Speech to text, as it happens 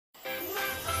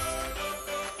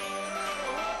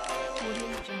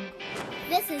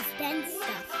This is Ben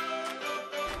stuff.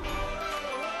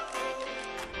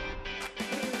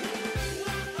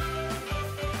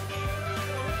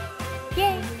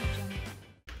 Yay!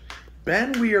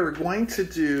 Ben, we are going to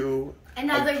do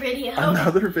Another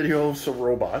video of some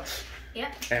robots.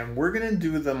 Yep. And we're going to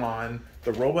do them on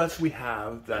the robots we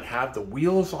have that have the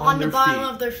wheels on their feet. On the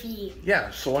bottom of their feet. Yeah,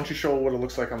 so why don't you show what it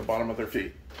looks like on the bottom of their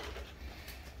feet.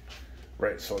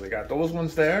 Right, so they got those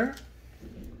ones there,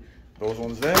 those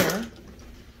ones there,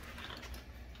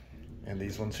 and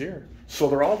these ones here. So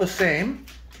they're all the same,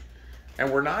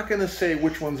 and we're not going to say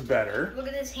which one's better. Look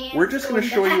at his hands. We're just going to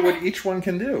show you what each one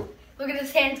can do. Look at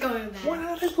his hands going back.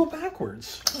 Why did I go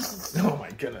backwards? Oh my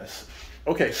goodness.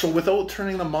 Okay, so without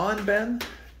turning them on, Ben,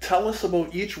 tell us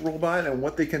about each robot and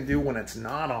what they can do when it's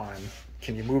not on.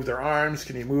 Can you move their arms?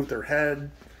 Can you move their head?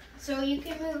 So you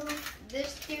can move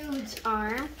this dude's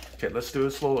arm. Okay, let's do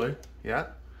it slowly. Yeah.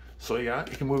 So yeah,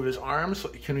 you can move his arms.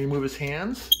 Can you move his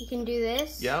hands? You can do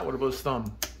this. Yeah, what about his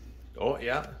thumb? Oh,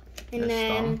 yeah. And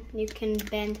then you can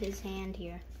bend his hand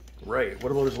here. Right,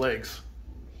 what about his legs?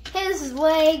 His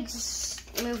legs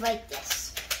move like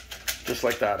this. Just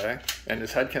like that, eh? And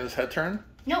his head, can his head turn?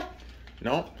 Nope.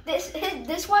 No?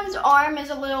 This one's arm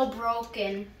is a little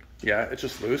broken. Yeah, it's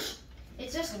just loose.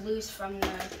 It's just loose from the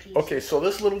piece. Okay, so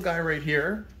this little guy right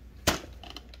here,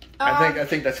 I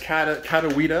think that's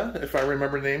wida, if I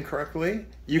remember the name correctly.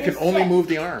 You can only move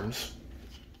the arms.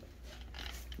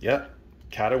 Yep,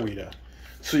 wida.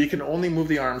 So you can only move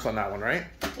the arms on that one, right?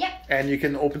 Yep. And you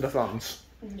can open the thumbs.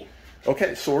 Yeah.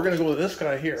 Okay, so we're gonna go with this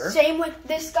guy here. Same with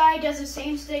this guy, does the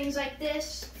same things like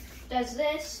this, does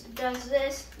this, does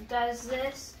this, does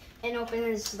this, and open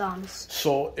his thumbs.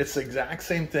 So it's the exact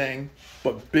same thing,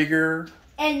 but bigger.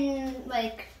 And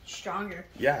like stronger.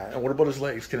 Yeah, and what about his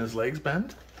legs? Can his legs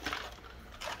bend?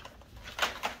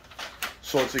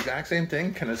 So it's the exact same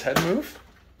thing. Can his head move?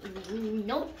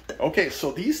 Nope. Okay,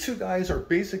 so these two guys are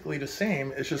basically the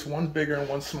same. It's just one bigger and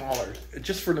one smaller,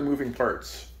 just for the moving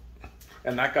parts.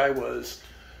 And that guy was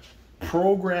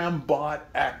Program Bot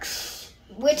X.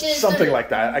 Which is something like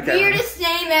that. I weirdest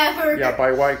name ever. Yeah,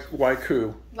 by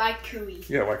Waiku. Waikui.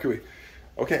 Yeah, Waikui.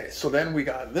 Okay, so then we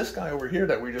got this guy over here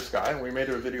that we just got, and we made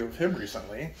a video of him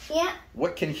recently. Yeah.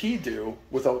 What can he do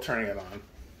without turning it on?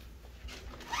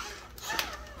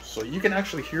 So you can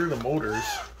actually hear the motors.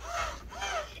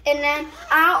 And then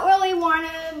I don't really want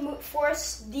to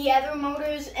force the other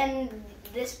motors and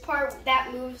this part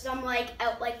that moves them like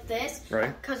out like this.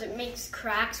 Right. Because it makes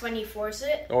cracks when you force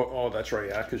it. Oh, that's right,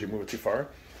 yeah, because you move it too far.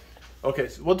 Okay,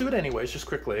 so we'll do it anyways, just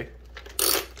quickly.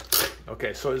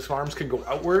 Okay, so his arms can go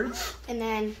outwards. And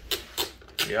then...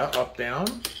 Yeah, up, down.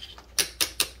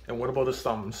 And what about his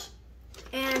thumbs?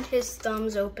 And his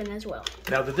thumbs open as well.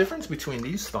 Now, the difference between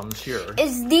these thumbs here...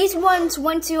 is these ones,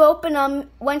 once you open them,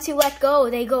 once you let go,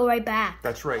 they go right back.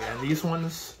 That's right, and these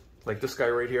ones, like this guy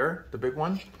right here, the big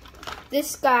one.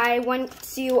 This guy,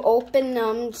 once you open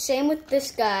them, same with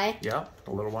this guy. Yeah,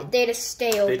 the little one. They just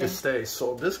stay open. They just stay.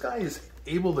 So this guy is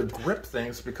able to grip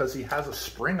things because he has a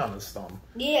spring on his thumb.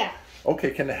 Yeah.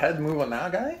 Okay, can the head move on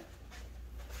that guy?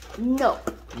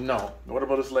 Nope. No. What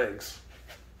about his legs?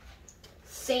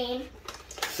 Same.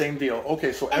 Same deal.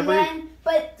 Okay, so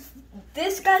but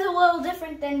this guy's a little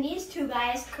different than these two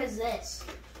guys because this.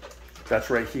 That's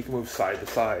right, he can move side to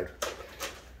side.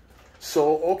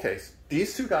 So, okay,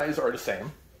 these two guys are the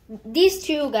same. These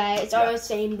two guys are the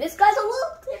same. This guy's a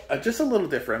little different. Just a little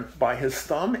different by his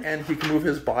thumb, and he can move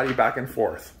his body back and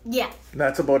forth. Yeah.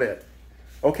 That's about it.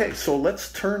 Okay, so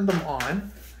let's turn them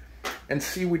on and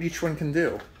see what each one can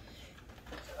do.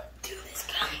 Do this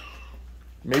guy.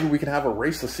 Maybe we can have a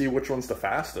race to see which one's the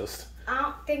fastest. I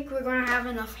don't think we're going to have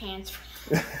enough hands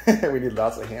for that. We need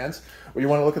lots of hands. Well, you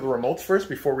want to look at the remotes first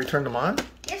before we turn them on?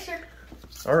 Yes, sir.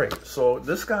 All right, so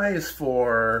this guy is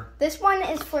for... This one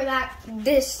is for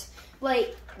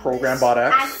Program Bot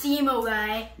X. Asimo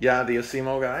guy. Yeah, the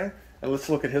Asimo guy. And let's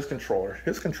look at his controller.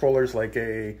 His controller is like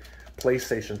a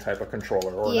PlayStation type of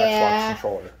controller or an Xbox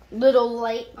controller. Little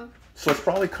light. So it's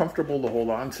probably comfortable to hold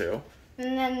on to.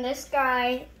 And then this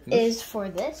guy is for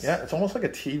this. Yeah, it's almost like a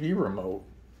TV remote.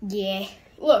 Yeah.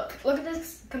 Look at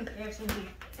this comparison here.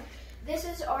 This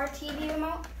is our TV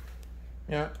remote.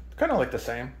 Yeah, kind of like the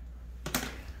same.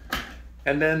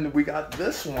 And then we got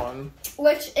this one.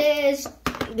 Which is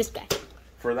this guy.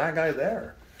 For that guy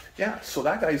there. Yeah, so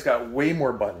that guy's got way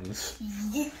more buttons.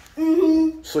 Yeah.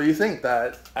 Mm-hmm. So you think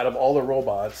that out of all the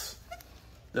robots,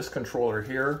 this controller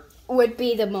here would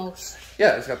be the most.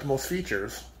 Yeah, it's got the most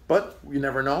features. But you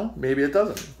never know. Maybe it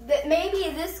doesn't.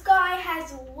 Maybe this guy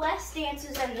has less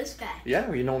dances than this guy. Yeah,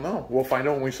 we don't know. We'll find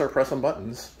out when we start pressing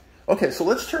buttons. Okay, so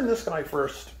let's turn this guy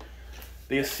first.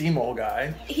 The Asimo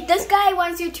guy. This guy,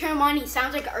 once you turn him on, he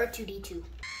sounds like R2-D2.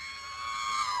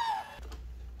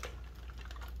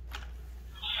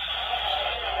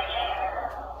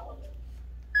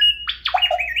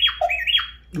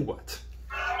 What?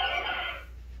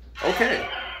 Okay,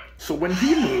 so when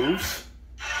he moves,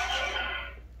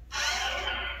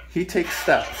 he takes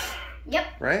steps. Yep.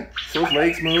 Right? So his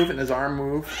legs move and his arm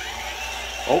move.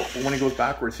 Oh, but when he goes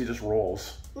backwards, he just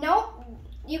rolls. No,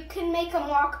 you can make him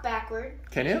walk backward.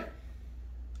 Can you?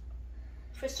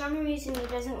 For some reason, he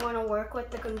doesn't want to work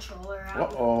with the controller.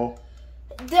 Uh-oh.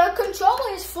 The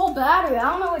controller is full battery.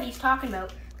 I don't know what he's talking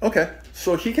about. Okay,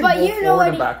 so he can move forward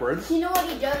and backwards. You know what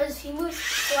he does? He moves,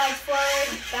 slides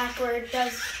forward, backward,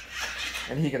 does...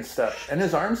 And he can step. And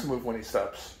his arms move when he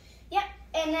steps. Yep,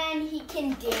 and then he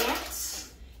can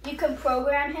dance. You can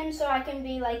program him, so I can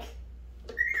be like...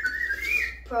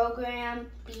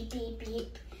 Program, beep, beep,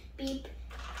 beep, beep.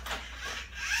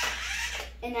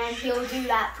 And then he'll do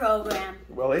that program.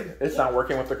 Willie, it's not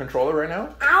working with the controller right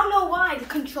now? I don't know why. The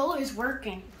controller is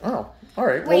working. Oh, all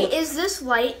right. Wait, is this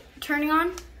light turning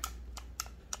on?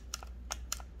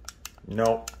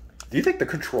 No. Do you think the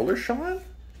controller's showing?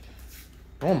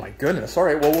 Oh my goodness. All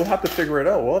right, well, we'll have to figure it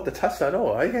out. We'll have to test that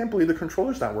out. I can't believe the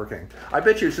controller's not working. I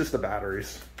bet you it's just the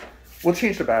batteries. We'll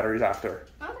change the batteries after.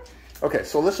 Okay. Okay,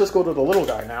 so let's just go to the little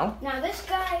guy now. Now this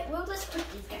guy, we'll just put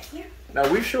these guys here. Now,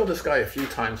 we've showed this guy a few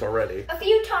times already. A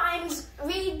few times.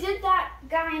 We did that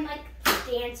guy in like a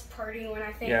dance party when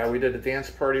I think. Yeah, we did a dance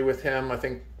party with him. I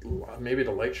think maybe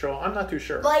the light show. I'm not too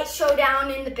sure. Light show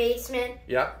down in the basement.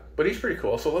 Yeah, but he's pretty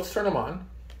cool. So let's turn him on.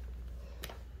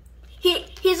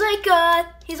 He's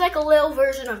like a little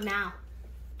version of now.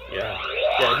 Yeah,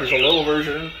 he's a little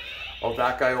version of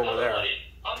that guy over there.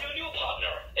 I'm your new partner,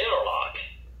 Airlock.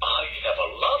 I have a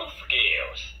lot of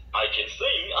skills. I can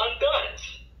sing and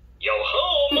dance. Yo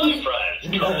ho, my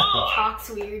friends, come on. Talks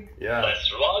weird. Yeah.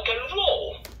 Let's rock and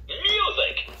roll.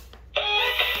 Music.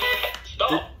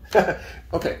 Stop.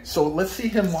 Okay, so let's see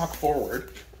him walk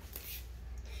forward.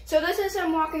 So this is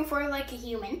him walking forward like a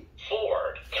human.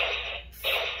 Forward.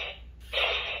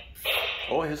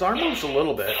 Oh, his arm moves a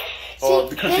little bit. See,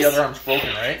 because the other arm's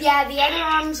broken, right? Yeah, the other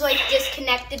arm's like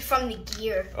disconnected from the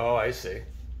gear. Oh, I see.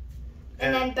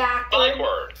 And then backward.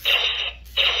 Backward.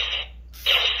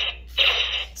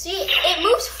 See, it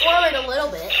moves forward a little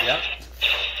bit. Yep.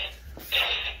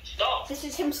 Stop. This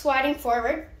is him sliding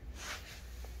forward.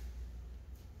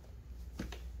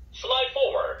 Slide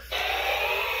forward.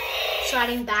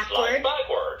 Sliding backward. Slide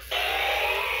backward.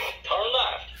 Turn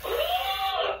left.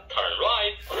 Turn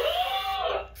right.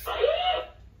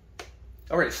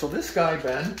 All right, so this guy,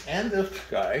 Ben, and this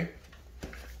guy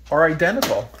are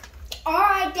identical.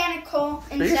 Are identical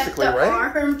except Basically, the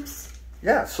right? arms.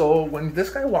 Yeah, so when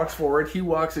this guy walks forward, he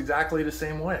walks exactly the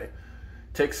same way.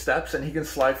 Takes steps, and he can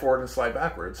slide forward and slide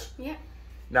backwards. Yeah.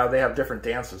 Now, they have different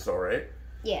dances, though, right?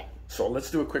 Yeah. So let's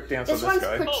do a quick dance This of this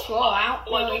one's guy. patrol. I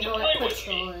don't Why really don't you know what play with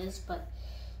patrol me? is, but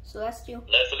so let's do.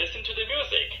 Let's listen to the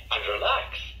music and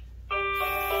relax.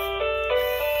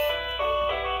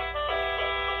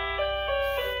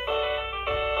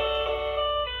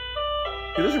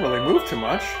 He doesn't really move too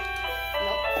much.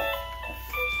 Nope.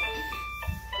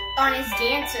 On his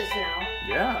dances now.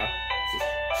 Yeah. It's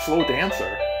a slow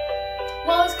dancer.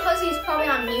 Well, it's because he's probably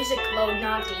on music mode,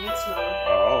 not dance mode.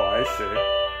 Oh, I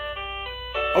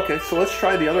see. Okay, so let's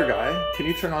try the other guy. Can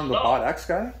you turn on the Bot X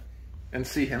guy and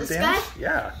see him This dance? guy?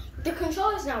 Yeah. The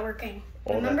controller's not working.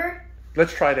 Oh, Remember?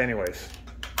 Let's try it anyways.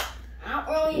 I don't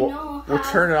really know how. We'll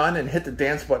turn it on and hit the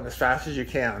dance button as fast as you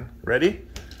can. Ready?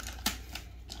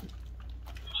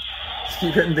 Just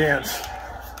keep hitting dance.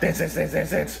 Dance, dance, dance, dance,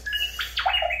 dance.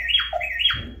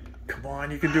 Come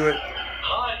on, you can do it.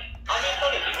 Hi, I'm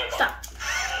Infinity. Stop.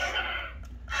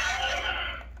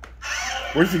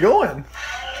 Where's he going?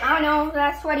 I don't know.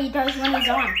 That's what he does when he's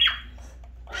on.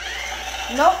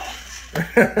 Nope.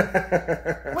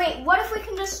 Wait, what if we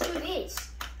can just do these?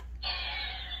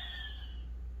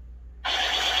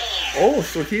 Oh,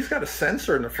 so he's got a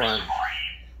sensor in the front.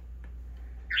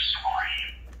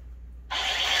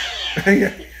 Why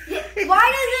does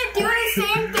it do the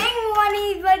same thing when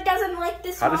he like doesn't like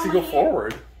this? How does he go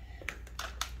forward?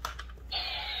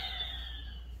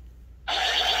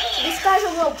 This guy's a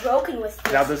little broken with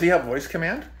this. Now, does he have voice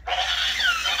command?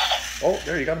 Oh,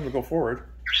 there, you got him to go forward.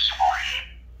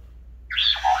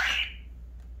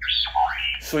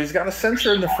 So he's got a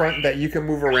sensor in the front that you can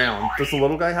move around. Does the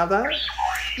little guy have that?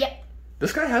 Yep.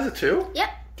 This guy has it too? Yep.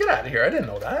 Get out of here, I didn't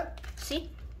know that. See?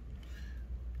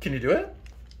 Can you do it?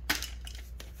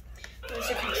 There's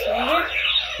a controller.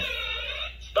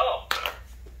 Stop.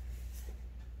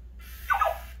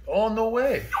 Oh, no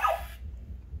way.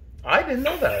 I didn't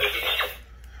know that.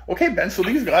 Okay, Ben, so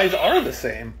these guys are the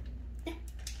same.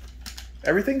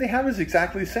 Everything they have is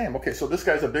exactly the same. Okay, so this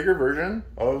guy's a bigger version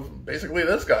of basically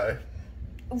this guy.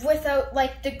 Without,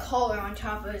 like, the collar on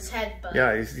top of his head. But...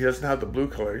 Yeah, he doesn't have the blue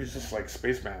color. He's just like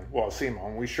Spaceman. Well,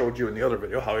 Simon, we showed you in the other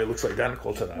video how he looks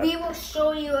identical to that. We will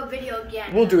show you a video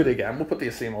again. We'll do it again. We'll put the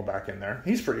Asimo back in there.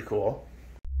 He's pretty cool.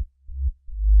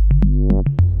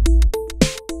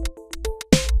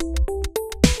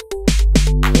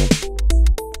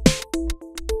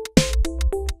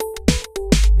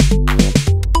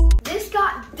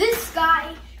 This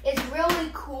guy is really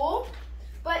cool,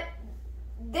 but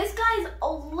this guy's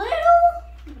a little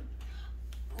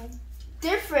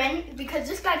different because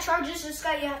this guy charges, this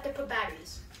guy you have to put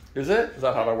batteries. Is it? Is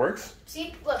that how that works?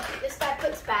 See, look, this guy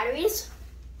puts batteries.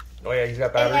 Oh yeah, he's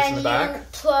got batteries in the back. And then you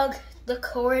plug the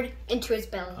cord into his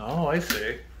belly. Oh, I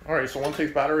see. All right, so one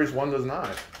takes batteries, one does not.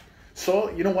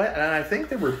 So, you know what? And I think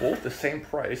they were both the same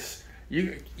price. You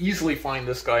can easily find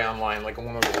this guy online, like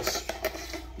one of those,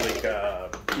 like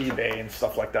eBay and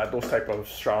stuff like that, those type of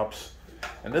shops.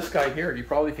 And this guy here, you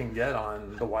probably can get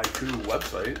on the Y2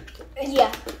 website.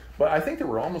 Yeah. But I think they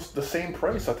were almost the same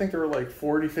price. I think they were like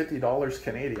 $40, $50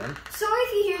 Canadian. Sorry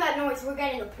if you hear that noise. We're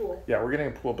getting a pool. Yeah, we're getting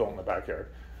a pool built in the backyard.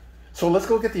 So let's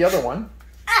go get the other one.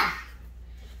 Ah!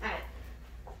 Alright.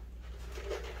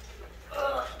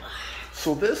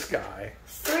 So this guy...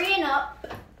 3 and up.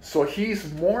 So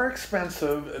he's more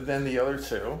expensive than the other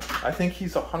two. I think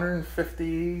he's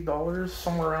 $150,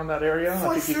 somewhere around that area. For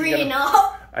I think 3 and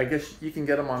up. I guess you can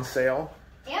get him on sale.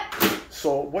 Yep.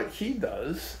 So what he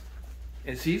does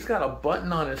is he's got a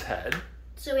button on his head.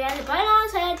 So he has a button on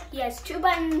his head. He has 2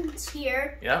 buttons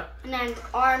here. Yeah. And then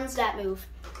arms that move.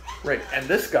 Right. And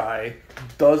this guy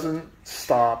doesn't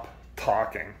stop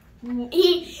talking. Once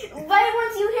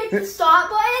you hit the stop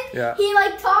button, Yeah. he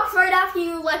like talks right after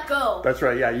you let go. That's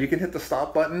right. Yeah. You can hit the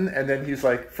stop button and then he's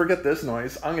like, forget this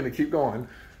noise. I'm going to keep going.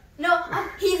 No,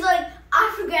 he's like,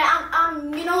 I forget.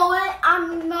 You know what?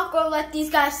 I'm not gonna let these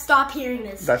guys stop hearing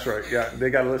this. That's right. Yeah, they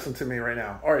got to listen to me right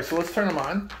now. All right, so let's turn him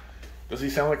on. Does he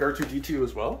sound like R2-D2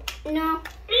 as well? No.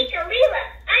 Teacher Leela,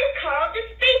 I'm Carl, the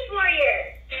Space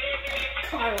Warrior.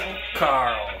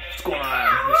 Carl, what's going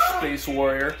on? The Space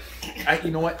Warrior.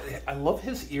 You know what? I love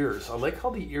his ears. I like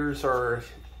how the ears are,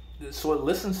 so it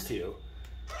listens to you.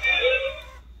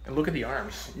 And look at the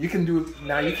arms. You can do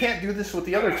now. You can't do this with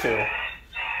the other two,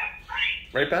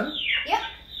 right, Ben? Yep.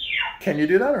 Can you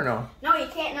do that or no? No, you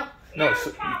can't. No. No, so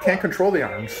you can't control the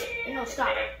arms. No,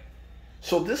 stop.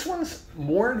 So this one's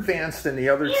more advanced than the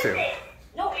other two.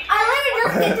 No, I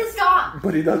literally just get to stop.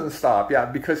 But he doesn't stop, yeah,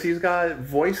 because he's got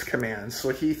voice commands, so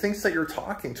he thinks that you're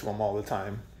talking to him all the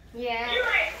time. Yeah.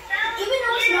 Even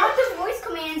though it's not the voice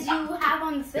commands you have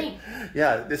on the thing.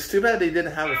 Yeah, it's too bad they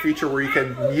didn't have a feature where you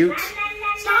can mute.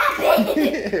 Stop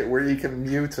it! Where you can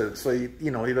mute it, so he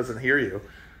doesn't hear you.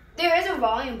 There is a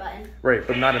volume button. Right,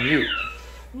 but not a mute.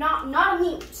 Not a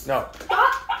mute. No.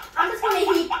 Stop! I'm just gonna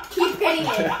keep hitting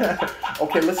it.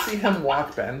 Okay, let's see him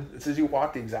walk, Ben. It says you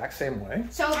walk the exact same way.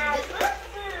 So,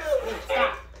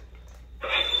 stop.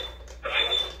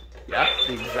 Yeah,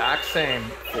 the exact same.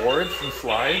 Forwards and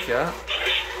slides, yeah.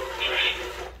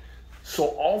 So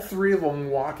all 3 of them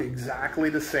walk exactly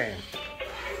the same.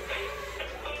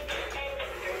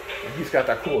 And he's got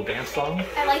that cool dance song.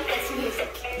 I like this music.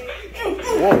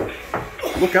 Whoa,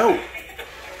 look out.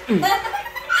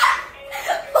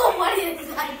 Oh, what is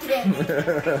that dance?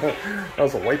 That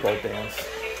was a wipeout dance.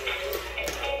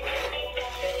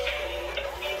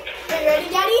 Are you ready,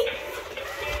 Daddy?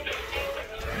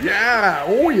 Yeah,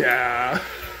 oh yeah.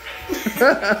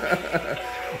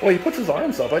 Well, he puts his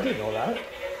arms up. I didn't know that.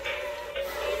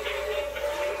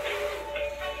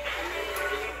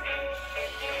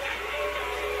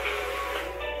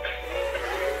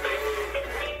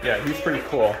 Yeah, he's pretty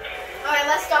cool. Alright,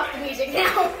 let's stop the music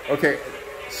now. Okay,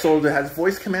 so it has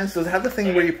voice commands. Does it have the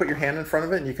thing where you put your hand in front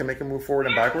of it and you can make it move forward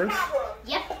and backwards?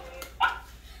 Yep.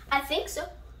 I think so.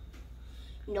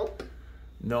 Nope.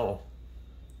 No.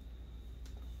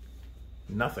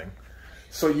 Nothing.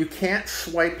 So you can't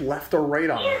swipe left or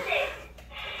right on it.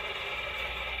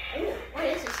 Ooh, what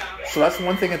is this song? So that's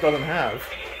one thing it doesn't have.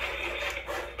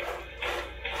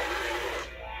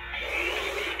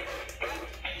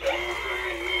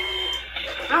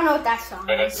 I don't know what that song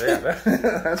is.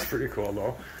 Yeah, that's pretty cool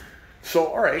though. So,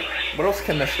 all right, what else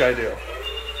can this guy do?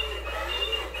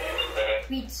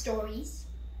 Read stories.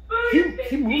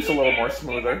 He moves a little more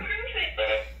smoother.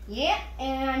 Yeah,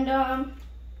 and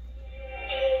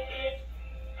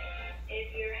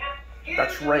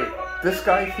That's right. This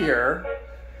guy here.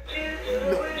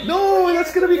 No,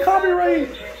 that's gonna be copyright.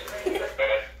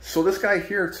 So this guy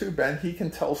here too, Ben, he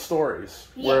can tell stories,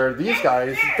 where these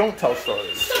guys don't tell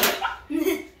stories.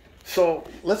 So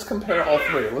let's compare all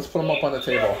three. Let's put them up on the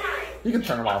table. You can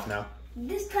turn them off now.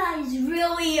 This guy is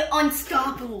really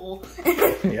unstoppable.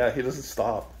 Yeah, he doesn't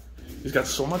stop. He's got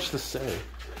so much to say.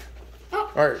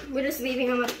 Oh, all right. We're just leaving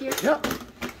him up here. Yep.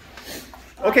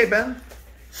 Okay, Ben.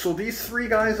 So these three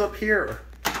guys up here,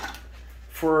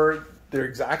 they're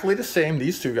exactly the same,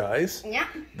 these two guys. Yeah.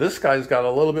 This guy's got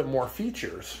a little bit more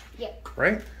features. Yep.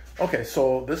 Right? Okay,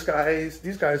 so these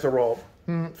guys are all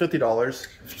 $50.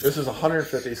 This is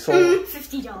 $150. So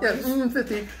 $50. yeah,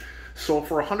 50. So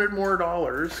for $100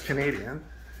 more Canadian,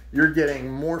 you're getting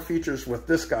more features with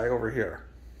this guy over here,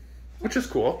 which is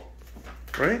cool,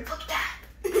 right? Look at that.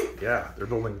 Yeah, they're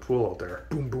building a pool out there.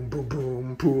 Boom, boom, boom,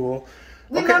 boom, pool.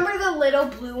 Okay. Remember the little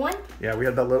blue one? Yeah, we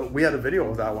had a video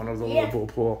of that one of the little blue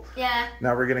pool. Yeah.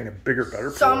 Now we're getting a bigger, better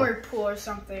pool. Summer pool or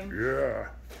something. Yeah.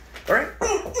 All right.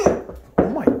 Oh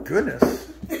my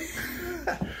goodness.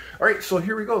 All right, so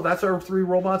here we go. That's our three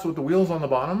robots with the wheels on the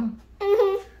bottom.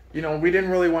 Mm-hmm. You know, we didn't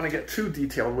really want to get too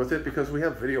detailed with it because we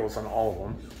have videos on all of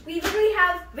them. We literally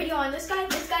have video on this guy,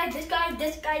 this guy, this guy,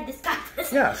 this guy, this guy, this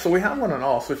guy. Yeah, so we have one on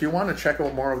all. So if you want to check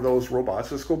out more of those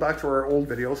robots, just go back to our old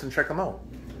videos and check them out.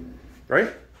 Right?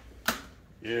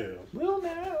 Yeah. Well,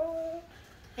 now.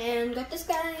 And we got this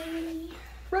guy.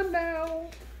 Run now.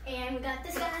 And we got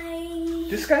this guy.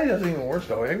 This guy doesn't even work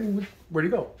though. Where'd he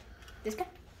go? This guy.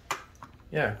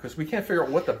 Yeah, because we can't figure out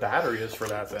what the battery is for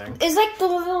that thing. It's like the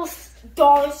little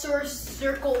dollar store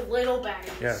circle little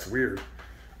batteries. Yeah, it's weird.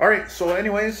 All right, so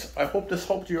anyways, I hope this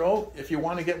helped you out. If you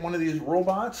want to get one of these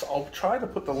robots, I'll try to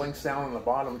put the links down on the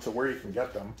bottom to where you can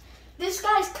get them. This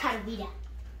guy's kind of wida.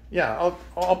 Yeah,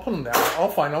 I'll put them down. I'll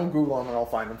Google them and I'll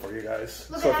find them for you guys.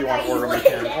 Look so at if you that want to guy, order them, he's you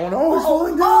can. laying Oh no, he's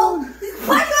falling down. Oh, he's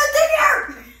falling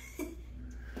down.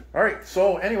 All right,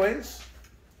 so anyways,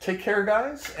 take care,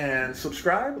 guys, and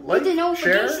subscribe, like, Hit the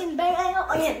notification share. bell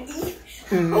and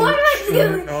what am I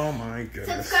doing? Oh my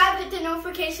goodness. Subscribe, hit the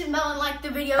notification bell, and like the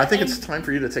video. I think it's time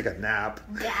for you to take a nap.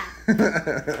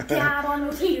 Yeah. Dab on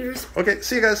those ears. Okay,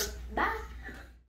 see you guys.